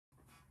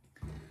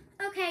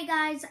Okay,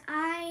 guys,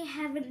 I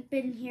haven't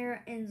been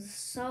here in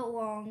so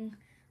long.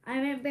 I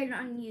haven't been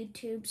on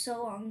YouTube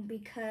so long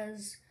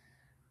because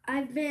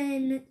I've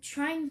been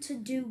trying to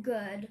do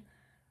good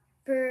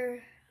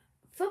for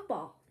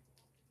football.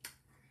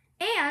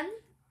 And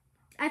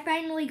I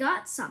finally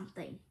got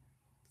something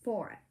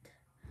for it.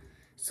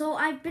 So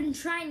I've been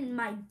trying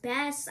my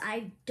best.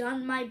 I've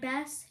done my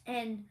best.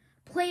 And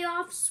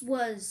playoffs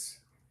was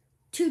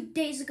 2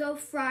 days ago,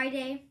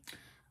 Friday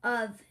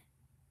of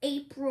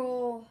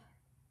April.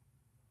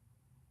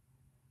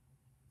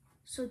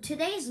 So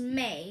today's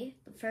May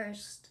the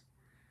 1st.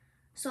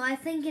 So I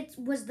think it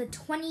was the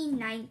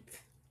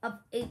 29th of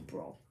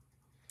April.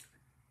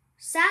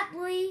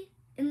 Sadly,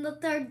 in the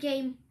third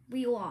game,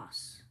 we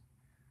lost.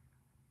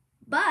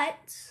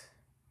 But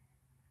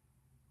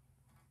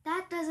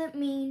that doesn't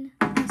mean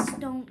us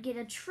don't get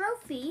a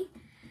trophy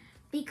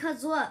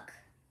because look.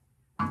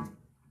 Oh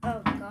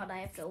God, I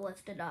have to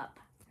lift it up.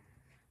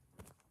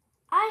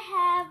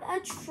 I have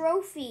a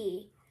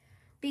trophy.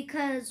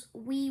 Because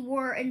we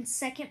were in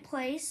second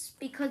place.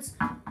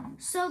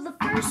 So the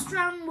first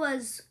round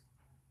was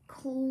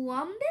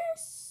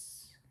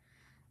Columbus,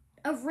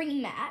 a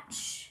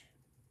rematch.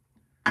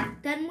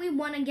 Then we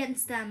won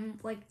against them,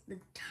 like the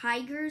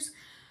Tigers.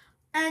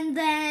 And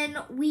then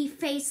we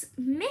faced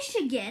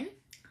Michigan,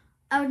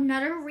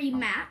 another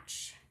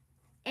rematch.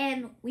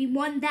 And we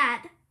won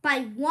that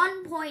by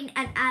 1 point.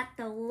 And at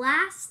the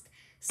last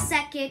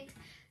second,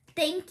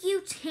 thank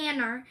you,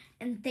 Tanner,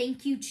 and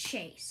thank you,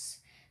 Chase.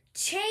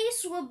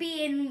 Chase will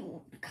be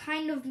in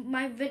kind of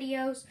my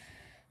videos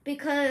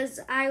because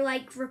I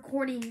like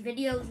recording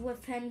videos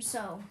with him,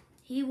 so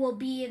he will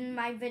be in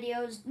my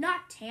videos.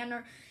 Not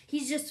Tanner,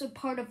 he's just a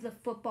part of the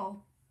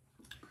football.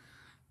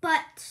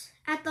 But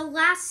at the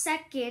last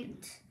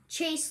second,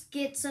 Chase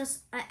gets us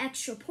an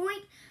extra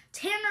point.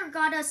 Tanner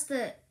got us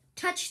the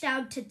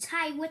touchdown to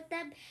tie with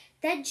them.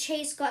 Then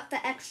Chase got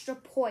the extra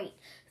point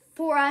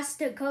for us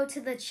to go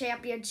to the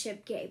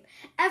championship game.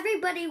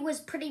 Everybody was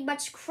pretty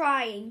much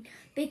crying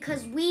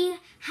because we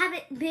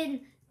haven't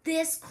been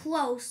this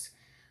close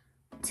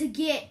to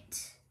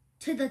get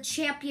to the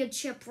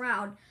championship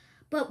round.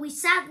 But we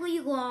sadly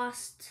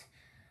lost.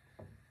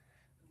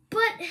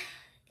 But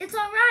it's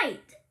all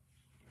right.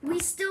 We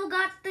still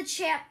got the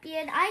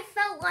champion. I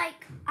felt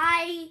like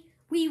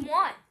we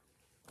won.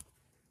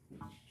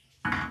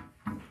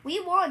 We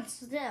won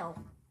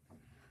still.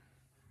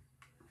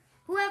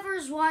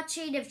 Whoever's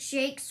watching, if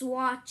Jake's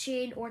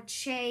watching, or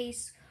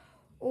Chase,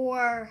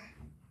 or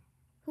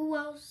who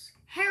else?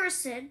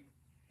 Harrison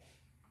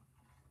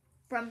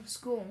from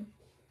school.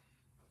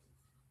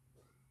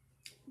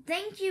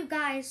 Thank you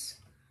guys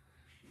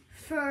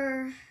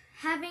for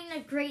having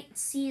a great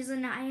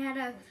season. I had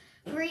a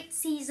great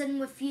season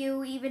with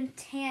you, even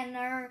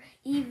Tanner,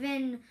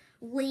 even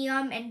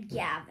Liam and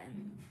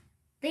Gavin.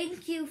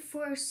 Thank you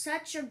for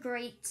such a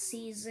great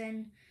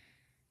season,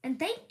 and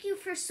thank you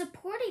for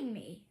supporting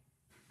me.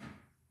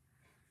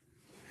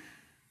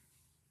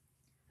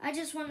 I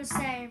just want to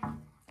say,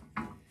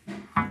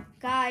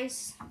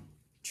 guys,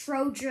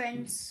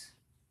 Trojans,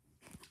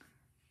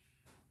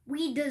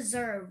 we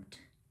deserved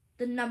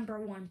the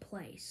 #1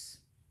 place.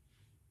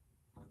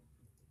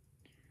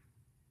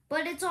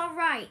 But it's all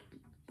right.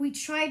 We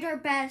tried our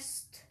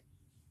best.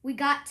 We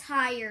got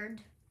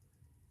tired.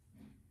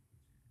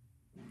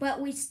 But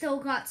we still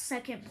got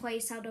second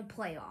place out of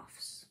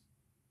playoffs.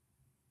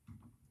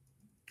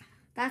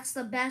 That's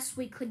the best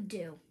we could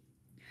do.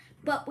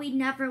 But we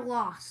never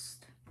lost.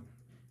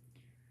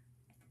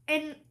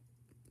 And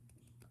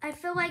I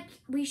feel like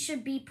we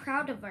should be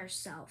proud of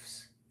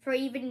ourselves for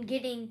even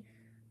getting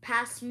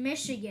past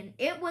Michigan.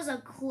 It was a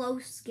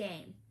close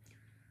game.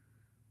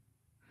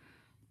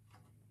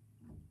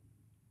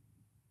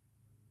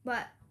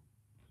 But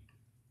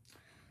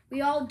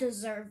we all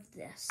deserved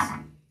this.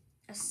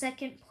 A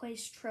second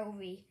place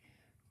trophy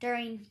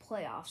during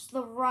playoffs.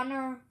 The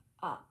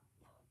runner-up.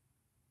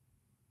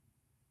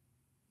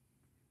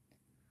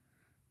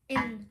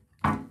 And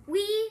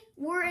we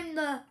were in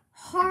the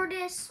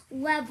hardest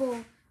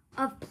level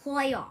of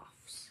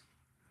playoffs.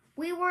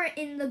 We were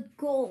in the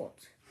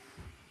gold,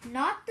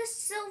 not the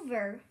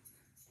silver,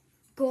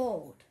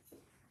 gold,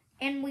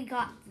 and we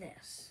got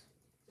this.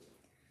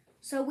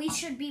 So we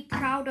should be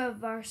proud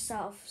of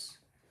ourselves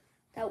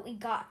that we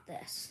got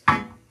this.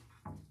 And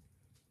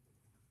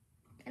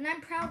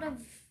I'm proud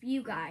of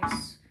you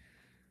guys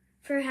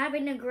for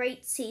having a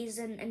great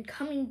season and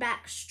coming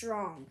back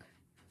strong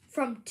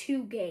from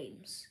 2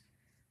 games.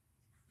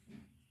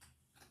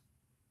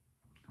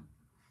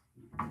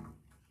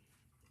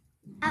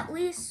 At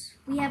least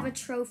we have a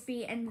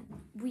trophy and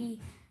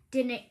we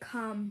didn't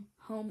come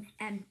home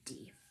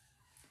empty.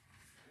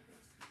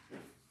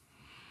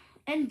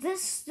 And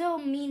this still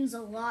means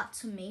a lot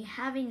to me,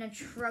 having a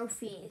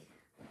trophy,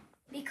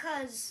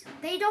 because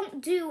they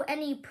don't do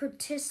any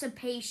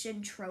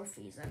participation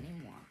trophies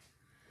anymore.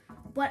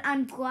 But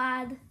I'm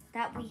glad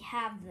that we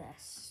have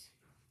this,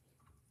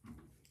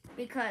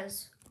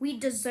 because we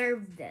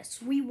deserve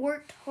this. We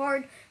worked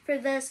hard for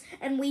this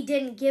and we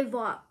didn't give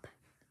up.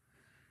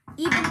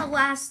 Even the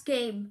last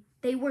game,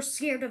 They were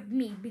scared of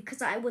me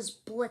because I was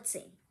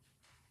blitzing.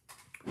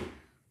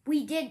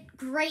 We did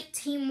great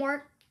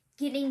teamwork,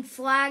 getting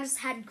flags,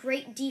 had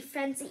great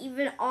defense,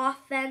 even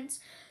offense.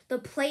 The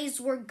plays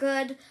were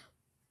good.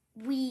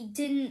 We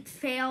didn't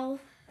fail.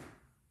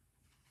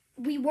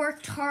 We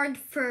worked hard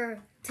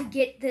to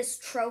get this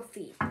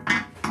trophy.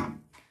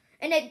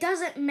 And it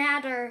doesn't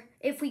matter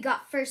if we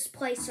got first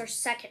place or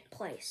second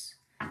place.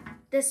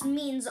 This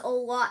means a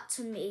lot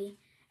to me.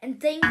 And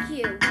thank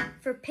you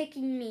for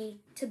picking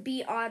me to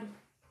be on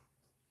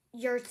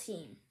your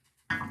team.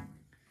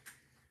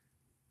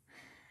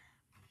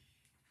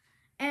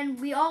 And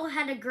we all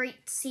had a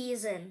great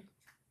season.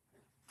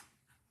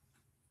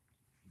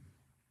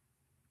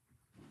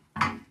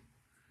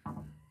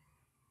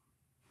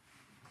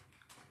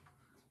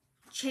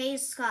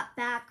 Chase got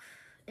back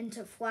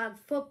into flag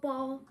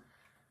football.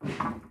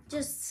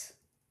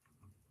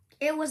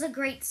 It was a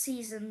great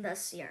season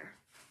this year.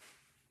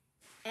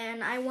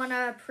 And I want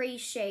to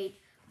appreciate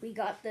we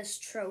got this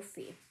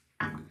trophy.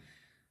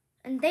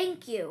 And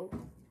thank you,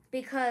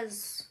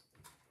 because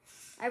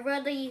I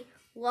really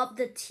love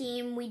the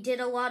team. We did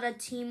a lot of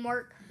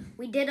teamwork.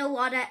 We did a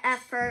lot of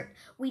effort.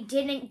 We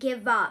didn't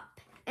give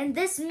up. And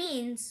this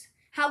means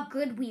how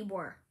good we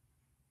were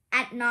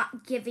at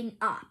not giving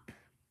up.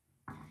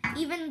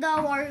 Even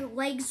though our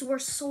legs were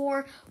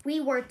sore, we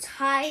were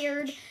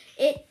tired.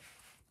 It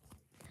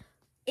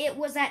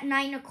was at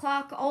 9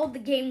 o'clock. All the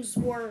games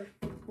were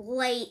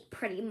late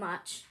pretty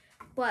much.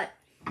 But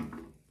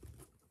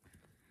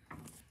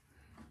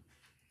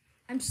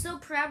I'm still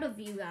proud of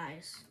you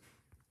guys.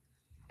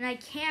 And I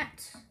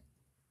can't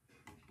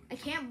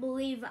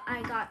believe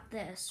I got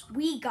this.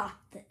 We got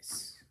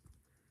this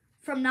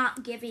from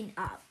not giving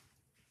up.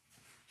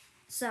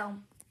 So,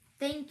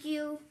 thank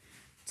you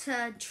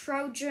to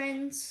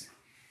Trojans,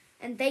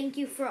 and thank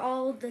you for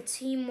all the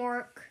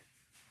teamwork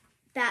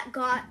that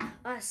got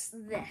us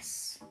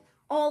this.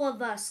 All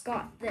of us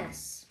got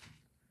this.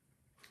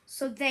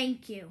 So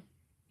thank you.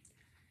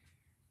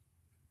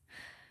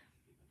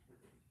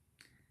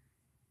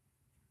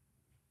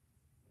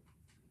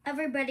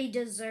 Everybody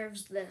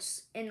deserves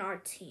this in our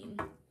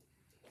team.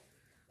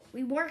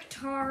 We worked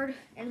hard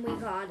and we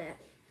got it.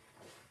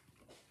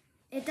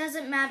 It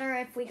doesn't matter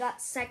if we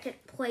got second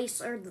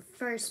place or the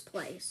first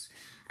place.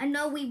 I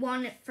know we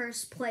wanted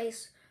first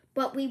place,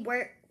 but we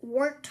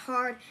worked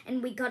hard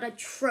and we got a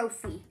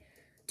trophy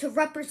to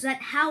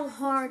represent how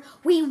hard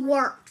we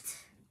worked.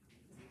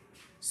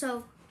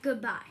 So,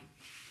 goodbye.